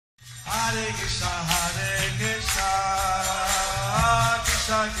Hare Krishna,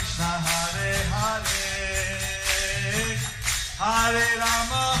 Krishna Krishna, Hare Hare, Hare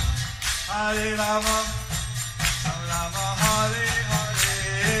Rama, Rama Rama, Hare Hare.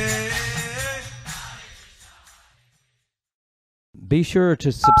 Be sure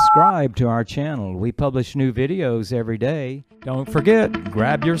to subscribe to our channel. We publish new videos every day. Don't forget,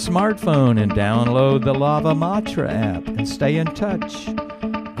 grab your smartphone and download the Lava Matra app and stay in touch.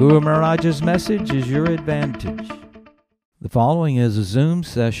 Guru Maharaj's message is your advantage. The following is a Zoom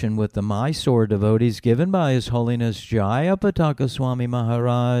session with the Mysore Devotees given by His Holiness Jayapataka Swami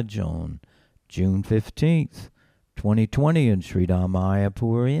Maharaj on June 15th, 2020 in Sridham,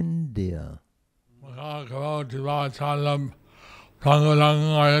 Mayapur, India. Tangalang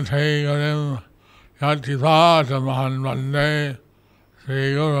ayatagarim yatithātamahan vande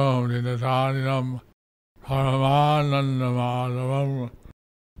Sri Guru Dinataninam Paramanandamādhavam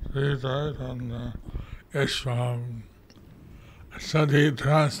Sri Chaitanya Ishwaram. So he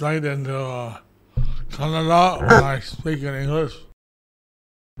translate into Kannada when I speak in English.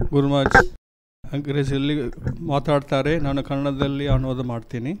 Guru Maharaj ಅಂಗ್ರೇಜಿಯಲ್ಲಿ ಮಾತಾಡ್ತಾರೆ, ನಾನು ಕನ್ನಡದಲ್ಲಿ ಅನುವಾದ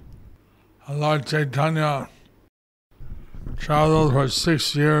ಮಾಡ್ತೀನಿ. Lord Chaitanya traveled for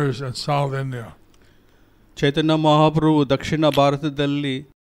 6 years in South India. ಚೈತನ್ಯ ಮಹಾಪ್ರಭು ದಕ್ಷಿಣ ಭಾರತದಲ್ಲಿ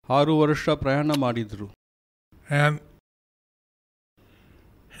 6 ವರ್ಷ ಪ್ರಯಾಣ ಮಾಡಿದರು. And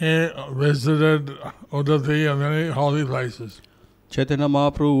he visited Udupi and many holy places. ಚೈತನ್ಯ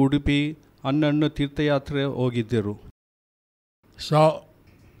ಮಹಾಪ್ರಭು ಉಡುಪಿ 12 ತೀರ್ಥಯಾತ್ರೆ ಹೋಗಿದ್ದರು. So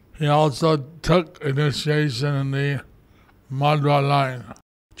he also took initiation in the Madhva line.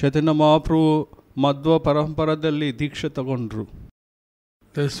 ಚೈತನ್ಯ ಮಹಾಪ್ರಭು ಮಧ್ವ ಪರಂಪರಾದಲ್ಲಿ ದೀಕ್ಷೆ ತಗೊಂಡ್ರು.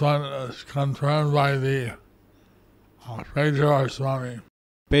 This one is confirmed by the Pejawar Swami.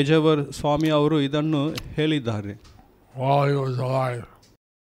 Pejavar ಸ್ವಾಮಿ ಅವರು ಇದನ್ನು ಹೇಳಿದ್ದಾರೆ. While he was alive.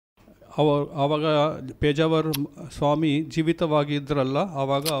 ಆವಾಗ ಪೇಜಾವರ್ ಸ್ವಾಮಿ ಜೀವಿತವಾಗಿದ್ದರಲ್ಲ,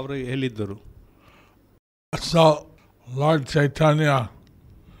 ಆವಾಗ ಅವರು ಹೇಳಿದ್ದರು. So Lord Chaitanya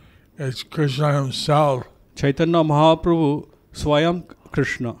is Krishna himself. ಚೈತನ್ಯ ಮಹಾಪ್ರಭು ಸ್ವಯಂ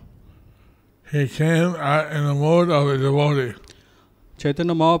Krishna. He came in the mood of a devotee.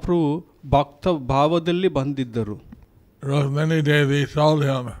 ಚೈತನ್ಯ ಮಹಾಪ್ರಭು ಭಕ್ತ ಭಾವದಲ್ಲಿ ಬಂದಿದ್ದರು. Many Devi told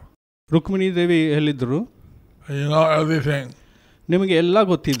him, Rukmini ದೇವಿ ಹೇಳಿದ್ರು, you know everything. ನಿಮಗೆ ಎಲ್ಲ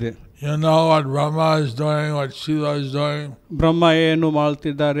ಗೊತ್ತಿದೆ. You know what Brahma is doing, what Shiva is doing. ಬ್ರಹ್ಮ ಏನು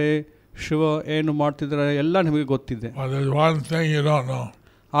ಮಾಡ್ತಿದ್ದಾರೆ, ಶಿವ ಏನು ಮಾಡ್ತಿದ್ದಾರೆ, ಎಲ್ಲ ನಿಮಗೆ ಗೊತ್ತಿದೆ. But there's one thing you don't know.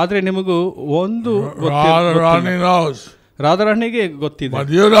 ಆದರೆ ನಿಮಗೂ ಒಂದು Radharani knows. ರಾಧಾರಾಣಿಗೆ ಗೊತ್ತಿದೆ,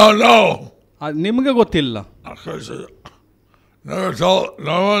 But you don't know. ನಿಮಗೆ ಗೊತ್ತಿಲ್ಲ.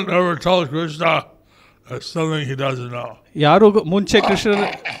 No one ever told Krishna there's something he doesn't know. ಯಾರು ಮುಂಚೆ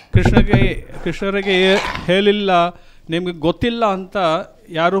ಕೃಷ್ಣರಿಗೆ ಹೇಳಿಲ್ಲ, ನಿಮಗೆ ಗೊತ್ತಿಲ್ಲ ಅಂತ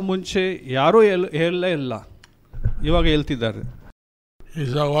ಯಾರು ಮುಂಚೆ ಯಾರೂ ಹೇಳಲೇ ಇಲ್ಲ, ಇವಾಗ ಹೇಳ್ತಿದ್ದಾರೆ. He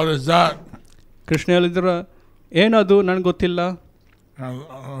said, what is that? Krishna ಹೇಳಿದ್ರು, ಏನದು ನನಗೆ ಗೊತ್ತಿಲ್ಲ.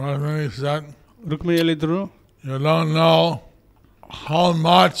 ರುಕ್ಮಿಣಿ ಹೇಳಿದ್ರು, you don't know how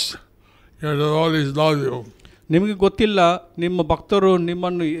much your devotees love you. ನಿಮಗೆ ಗೊತ್ತಿಲ್ಲ ನಿಮ್ಮ ಭಕ್ತರು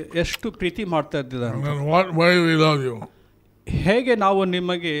ನಿಮ್ಮನ್ನು ಎಷ್ಟು ಪ್ರೀತಿ ಮಾಡ್ತಾ ಇದ್ದಾರೆ. And in what way we love you. ಹೇಗೆ ನಾವು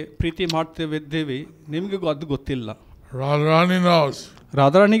ನಿಮಗೆ ಪ್ರೀತಿ ಮಾಡ್ತೇವೆ ನಿಮಗೆ ಅದು ಗೊತ್ತಿಲ್ಲ. Radharani knows.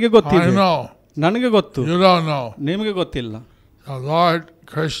 ರಾಧಾರಾಣಿಗೆ ಗೊತ್ತಿದೆ, I know. ನನಗೆ ಗೊತ್ತು, You don't know. ನಿಮಗೆ ಗೊತ್ತಿಲ್ಲ. The Lord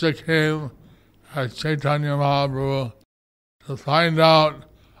Krishna came as Chaitanya Mahaprabhu to find out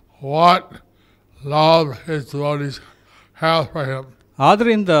what love his devotees have for him.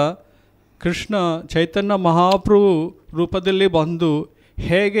 ಆದ್ದರಿಂದ ಕೃಷ್ಣ ಚೈತನ್ಯ ಮಹಾಪ್ರಭು ರೂಪದಲ್ಲಿ ಬಂದು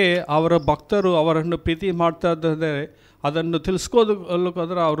ಹೇಗೆ ಅವರ ಭಕ್ತರು ಅವರನ್ನು ಪ್ರೀತಿ ಮಾಡ್ತಾ ಇದ್ದಾರೆ ಅದನ್ನು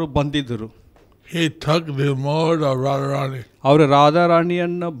ತಿಳಿಸ್ಕೋದಕ್ಕೋಸ್ಕರ ಅವರು ಬಂದಿದ್ದರು. He took the mode of Radharani. ಅವರು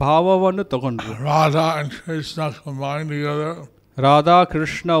ರಾಧಾರಾಣಿಯನ್ನ ಭಾವವನ್ನು ತಗೊಂಡ್ರು. Radha and Krishna combined together. Radha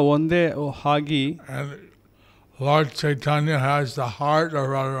Krishna ಒಂದೇ ಆಗಿ. And Lord Chaitanya has the heart of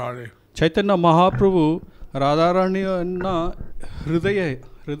Radharani. ಚೈತನ್ಯ ಮಹಾಪ್ರಭು ರಾಧಾರಾಣಿಯನ್ನ ಹೃದಯ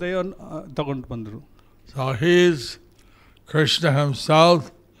ತಗೊಂಡು ಬಂದರು. So he's Krishna himself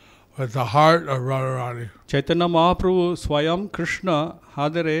with the heart of Radharani. ಚೈತನ್ಯ ಮಹಾಪ್ರಭು ಸ್ವಯಂ ಕೃಷ್ಣ,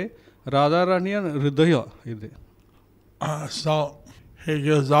 ಆದರೆ ರಾಧಾರಾಣಿಯ ಹೃದಯ ಇದೆ. So he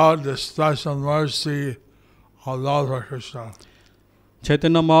gives out the special mercy of love for Krishna.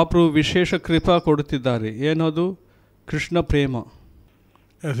 ಚೈತನ್ಯ ಮಹಾಪ್ರಭು ವಿಶೇಷ ಕೃಪಾ ಕೊಡುತ್ತಿದ್ದಾರೆ. ಏನದು? ಕೃಷ್ಣ ಪ್ರೇಮ.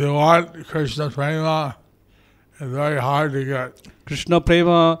 If you want Krishna prema, it's very hard to get. Krishna ಪ್ರೇಮ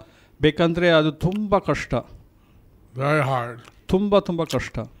ಬೇಕಂದ್ರೆ ಅದು ತುಂಬ ಕಷ್ಟ. Very hard. ತುಂಬ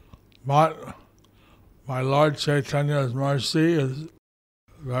ಕಷ್ಟ. But my Lord Chaitanya's mercy is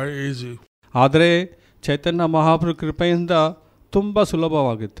very easy. ಆದರೆ ಚೈತನ್ಯ ಮಹಾಪ್ರಭು ಕೃಪೆಯಿಂದ ತುಂಬ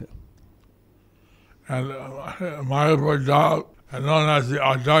ಸುಲಭವಾಗುತ್ತೆ. and Mayapur Dham, and known as the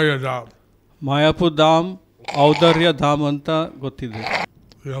Audaya Dham. ಮಾಯಾಪುರ್ Dham ಔದರ್ಯ Dham ಅಂತ ಗೊತ್ತಿದೆ.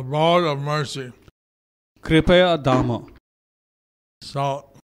 The abode of mercy. ಕೃಪೆಯ ಧಾಮ. So,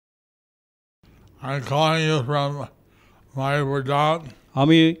 I'm calling you from Mayapur Dham.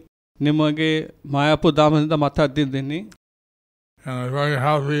 ಆಮಿ ನಿಮಗೆ ಮಾಯಾಪುರ್ ಧಾಮದಿಂದ ಮಾತಾಡ್ತಿದ್ದೀನಿ. And I'm very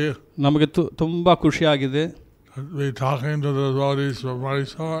happy ನಮಗೆ ತುಂಬ ಖುಷಿಯಾಗಿದೆ to be talking to the devotees from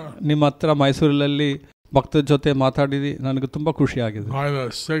Mysore. ನಿಮ್ಮ ಹತ್ರ ಮೈಸೂರಲ್ಲಿ ಭಕ್ತರ ಜೊತೆ ಮಾತಾಡಿದಿ ನನಗೆ ತುಂಬ ಖುಷಿಯಾಗಿದೆ. By the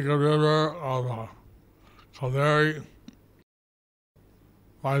sacred river of Kaveri.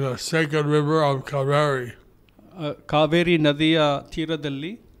 By the sacred river of Kaveri. Kaveri ನದಿಯ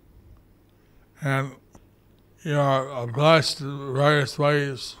ತೀರದಲ್ಲಿ. And you are blessed in various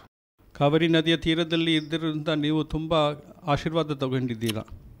ways. Kaveri ನದಿಯ ತೀರದಲ್ಲಿ ಇದ್ದರಿಂದ ನೀವು ತುಂಬ ಆಶೀರ್ವಾದ ತಗೊಂಡಿದ್ದೀರಾ.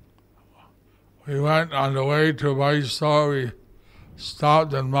 We went on the way to Mysore. We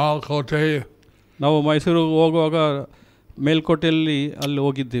stopped in Malkote. ನಾವು ಮೈಸೂರಿಗೆ ಹೋಗುವಾಗ ಮೇಲ್ಕೋಟೆಯಲ್ಲಿ ಅಲ್ಲಿ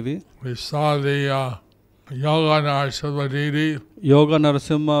ಹೋಗಿದ್ದೀವಿ. We saw the Yoga Narasimha ಯೋಗ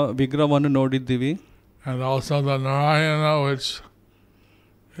ನರಸಿಂಹ ವಿಗ್ರಹವನ್ನು ನೋಡಿದ್ದೀವಿ. and also the Narayana, which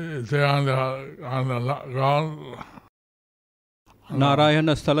is there on the ground. Narayana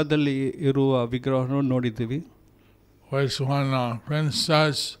ಸ್ಥಳದಲ್ಲಿ ಇರುವ ವಿಗ್ರಹವನ್ನು ನೋಡಿದ್ದೀವಿ. Which one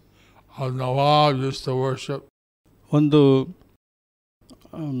princess of Nawab used to worship. ಒಂದು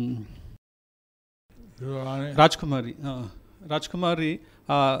ರಾಜ್ಕುಮಾರಿ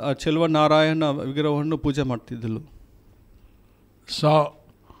ಚೆಲುವ ನಾರಾಯಣ ವಿಗ್ರಹವನ್ನು ಪೂಜೆ ಮಾಡ್ತಿದ್ದಳು. So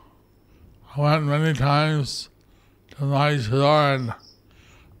I went many times to Mysore and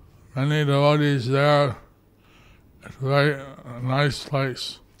many devotees there. It's a very nice place.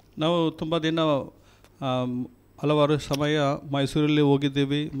 ನಾವು ತುಂಬ ದಿನ ಹಲವಾರು ಸಮಯ ಮೈಸೂರಲ್ಲಿ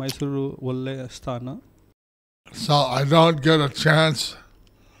ಹೋಗಿದ್ದೀವಿ. ಮೈಸೂರು ಒಳ್ಳೆಯ ಸ್ಥಾನ. So I don't get a chance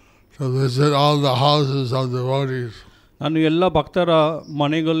to visit all the houses of devotees. ನಾನು ಎಲ್ಲ ಭಕ್ತರ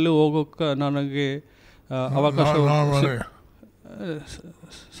ಮನೆಗಳಲ್ಲಿ ಹೋಗೋಕ್ಕೆ ನನಗೆ ಅವಕಾಶ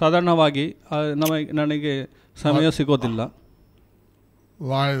ಸಾಧಾರಣವಾಗಿ ನನಗೆ ಸಮಯ ಸಿಗೋದಿಲ್ಲ.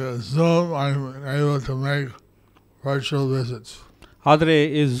 By the Zoom, I'm able to make virtual visits. ಆದರೆ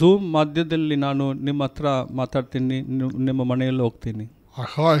ಈ ಝೂಮ್ ಮಾಧ್ಯಮದಲ್ಲಿ ನಾನು ನಿಮ್ಮ ಹತ್ರ ಮಾತಾಡ್ತೀನಿ, ನಿಮ್ಮ ಮನೆಯಲ್ಲಿ ಹೋಗ್ತೀನಿ. Of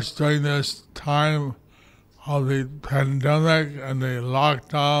course, during this time of the pandemic and the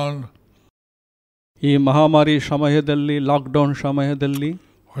lockdown, ಈ ಮಹಾಮಾರಿ ಸಮಯದಲ್ಲಿ, ಲಾಕ್ಡೌನ್ ಸಮಯದಲ್ಲಿ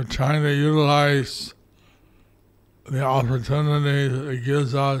we're trying to utilize the opportunities it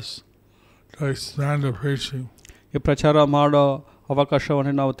gives us to expand the preaching. ಈ ಪ್ರಚಾರ ಮಾಡೋ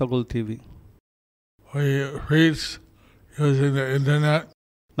ಅವಕಾಶವನ್ನು ನಾವು ತಗೊಳ್ತೀವಿ. We preach using the internet.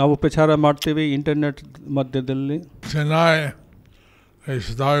 ನಾವು ಪ್ರಚಾರ ಮಾಡ್ತೀವಿ ಇಂಟರ್ನೆಟ್ ಮಧ್ಯದಲ್ಲಿ. Tonight, they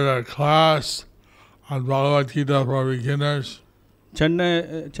started a class on Bhagavad Gita for beginners.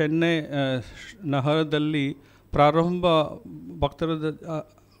 Chennai ನಗರದಲ್ಲಿ ಪ್ರಾರಂಭ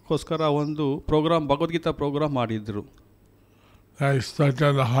ಭಕ್ತರಗೋಸ್ಕರ ಒಂದು ಪ್ರೋಗ್ರಾಮ್, ಭಗವದ್ಗೀತಾ ಪ್ರೋಗ್ರಾಮ್ ಮಾಡಿದ್ರು. They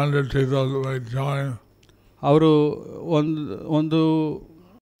expected 100 people to join. ಅವರು ಒಂದು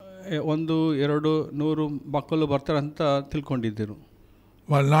 200 ಮಕ್ಕಳು ಬರ್ತಾರಂತ ತಿಳ್ಕೊಂಡಿದ್ದರು.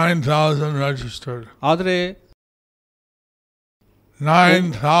 But 9,000 registered. ಆದರೆ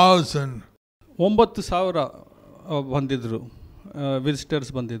 9,000 ಬಂದಿದ್ರು, ವಿಸಿಟರ್ಸ್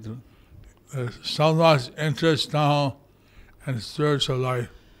ಬಂದಿದ್ರು. So much interest now in spiritual life.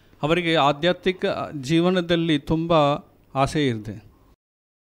 ಅವರಿಗೆ ಆಧ್ಯಾತ್ಮಿಕ ಜೀವನದಲ್ಲಿ ತುಂಬ ಆಸೆ ಇದೆ.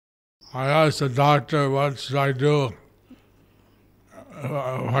 I asked the doctor, what should I do if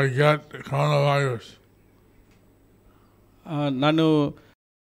I get coronavirus? ನಾನು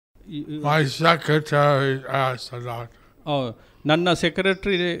My secretary asked the doctor. ನನ್ನ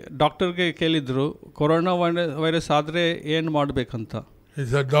ಸೆಕ್ರೆಟರಿ ಡಾಕ್ಟರ್ಗೆ ಕೇಳಿದ್ರು, ಕೊರೋನಾ ವೈರಸ್ ಆದರೆ ಏನು ಮಾಡಬೇಕಂತ. He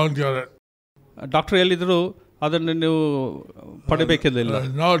said, don't get it. Doctor ಹೇಳಿದ್ರು, ಅದನ್ನು ನೀವು ಪಡಿಬೇಕಿಲ್ಲ.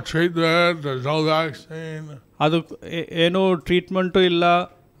 There's no treatment, there's no vaccine. ಅದು ಏನೂ ಟ್ರೀಟ್ಮೆಂಟು ಇಲ್ಲ,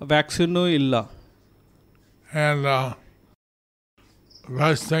 ವ್ಯಾಕ್ಸಿನ್ನೂ ಇಲ್ಲ. And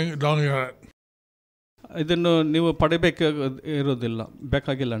best thing, don't get it. ಇದನ್ನು ನೀವು ಪಡಿಬೇಕಿರೋದಿಲ್ಲ,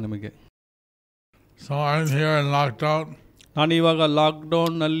 ಬೇಕಾಗಿಲ್ಲ ನಿಮಗೆ. So I'm here in lockdown. ನಾನು ಇವಾಗ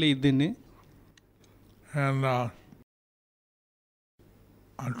ಲಾಕ್ಡೌನ್ನಲ್ಲಿ ಇದ್ದೀನಿ. And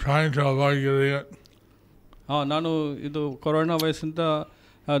I'm trying to avoid getting it. ನಾನು ಇದು ಕೊರೋನಾ ವೈರಸ್ಸಿಂದ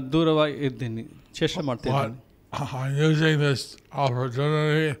ದೂರವಾಗಿ ಇದ್ದೀನಿ, ಚೇಷ್ಟೆ ಮಾಡ್ತೀನಿ. I'm using this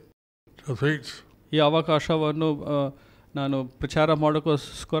opportunity to preach. ಈ ಅವಕಾಶವನ್ನು ನಾನು ಪ್ರಚಾರ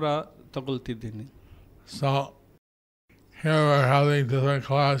ಮಾಡೋಕ್ಕೋಸ್ಕರ ತಗೊಳ್ತಿದ್ದೀನಿ. So here we're having different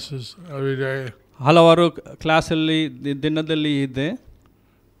classes every day. ಹಲವಾರು ಕ್ಲಾಸಲ್ಲಿ ದಿನದಲ್ಲಿ ಇದೆ.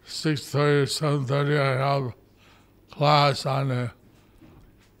 6:30 to 7:30 I have class on the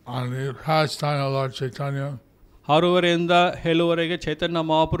on the pastime of Lord Chaitanya. 6:30 7:30 ಚೈತನ್ಯ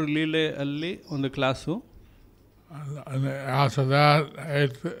ಮಹಾಪುರು ಲೀಲೆಯಲ್ಲಿ ಒಂದು class. And after that,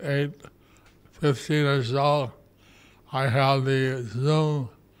 8:15 or so, I have the Zoom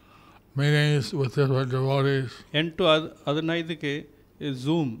meetings with different devotees. 8:15ಕ್ಕೆ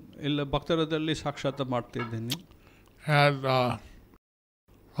Zoom ಇಲ್ಲ ಭಕ್ತರದಲ್ಲಿ ಸಾಕ್ಷಾತ್ ಮಾಡ್ತಿದ್ದೇನೆ. At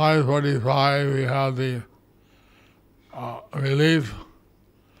 5:45, we have the relief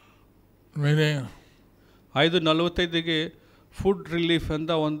meeting. 5:45ಗೆ food relief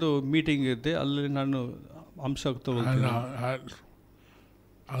ಅಂತ ಒಂದು ಮೀಟಿಂಗ್ ಇದೆ, ಅಲ್ಲಿ ನಾನು ಅಂಶ ತಗೊಳ್ತೀನಿ. At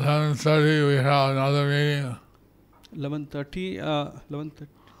 11:30, we have another meeting. 11:30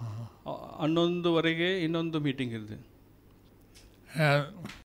 11:30 ಇನ್ನೊಂದು ಮೀಟಿಂಗ್ ಇದೆ. And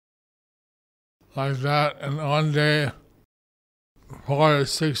like that, and one day, 4 or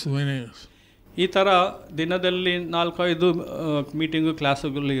 6 meetings. ಈ ಥರ ದಿನದಲ್ಲಿ 4-5 ಮೀಟಿಂಗು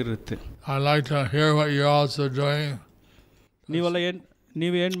ಕ್ಲಾಸುಗಳು ಇರುತ್ತೆ. I like to hear what you're also doing.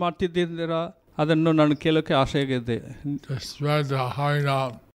 ನೀವೇನು ಮಾಡ್ತಿದ್ದೀರಾ ಅದನ್ನು ನಾನು ಕೇಳೋಕ್ಕೆ ಆಸೆ ಇದೆ. To spread the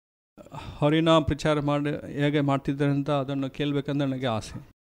Harinam. ಹರಿನಾಮ್ ಪ್ರಚಾರ ಮಾಡಿ ಹೇಗೆ ಮಾಡ್ತಿದ್ದಾರೆ ಅಂತ ಅದನ್ನು ಕೇಳಬೇಕಂದ್ರೆ ನನಗೆ ಆಸೆ.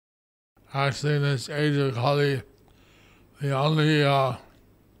 Actually, in this age of Kali, the only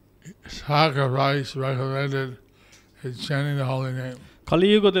sacrifice recommended is chanting the holy name.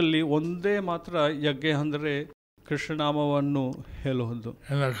 ಕಲಿಯುಗದಲ್ಲಿ ಒಂದೇ ಮಾತ್ರ ಯಜ್ಞ ಅಂದರೆ ಕೃಷ್ಣನಾಮವನ್ನು ಹೇಳುವುದು.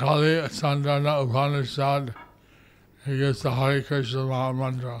 In the Kali Sandana Upanishad, he gives the Hare Krishna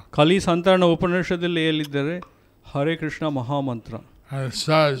Mahamantra. ಕಲಿ ಸಂತಾನ ಉಪನಿಷದಲ್ಲಿ ಹೇಳಿದ್ದಾರೆ Hare Krishna ಮಹಾಮಂತ್ರ. And it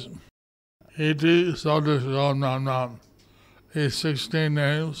says, Iti Sodashom Nam Nam. These 16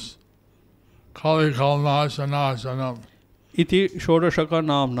 names, Kali Kalnasanam. ಇತಿ ಷೋಡಶಕ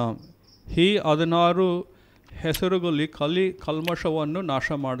ನಾಮ್ ನಾಮ್. ಈ 16 ಹೆಸರುಗಳಲ್ಲಿ ಕಲಿ ಕಲ್ಮಶವನ್ನು ನಾಶ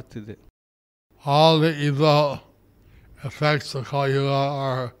ಮಾಡುತ್ತಿದೆ. All the evil effects of Kali Yuga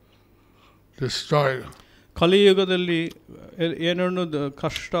are destroyed. ಕಲಿಯುಗದಲ್ಲಿ ಏನೇನು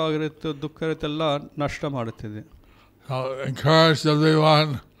ಕಷ್ಟ ಆಗಿರುತ್ತೆ ದುಃಖ ಇರುತ್ತೆಲ್ಲ ನಷ್ಟ ಮಾಡುತ್ತಿದೆ. So encourage everyone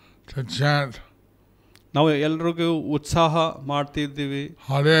to chant. ನಾವು ಎಲ್ರಿಗೂ ಉತ್ಸಾಹ ಮಾಡ್ತಿದ್ದೀವಿ.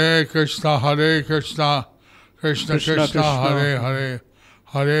 Hare Krishna, Krishna Krishna, Hare Hare,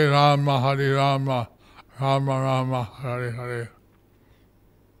 Hare Rama, Rama Rama, Hare Hare.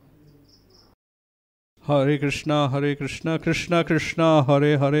 Hare Krishna, Krishna Krishna,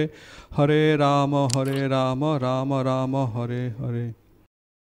 Hare Hare, Hare Rama, Rama Rama, Hare Hare.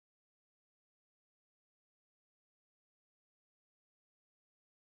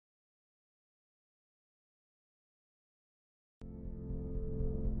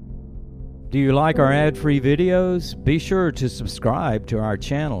 Do you like our ad-free videos? Be sure to subscribe to our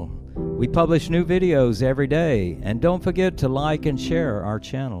channel. We publish new videos every day, and don't forget to like and share our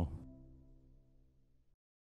channel.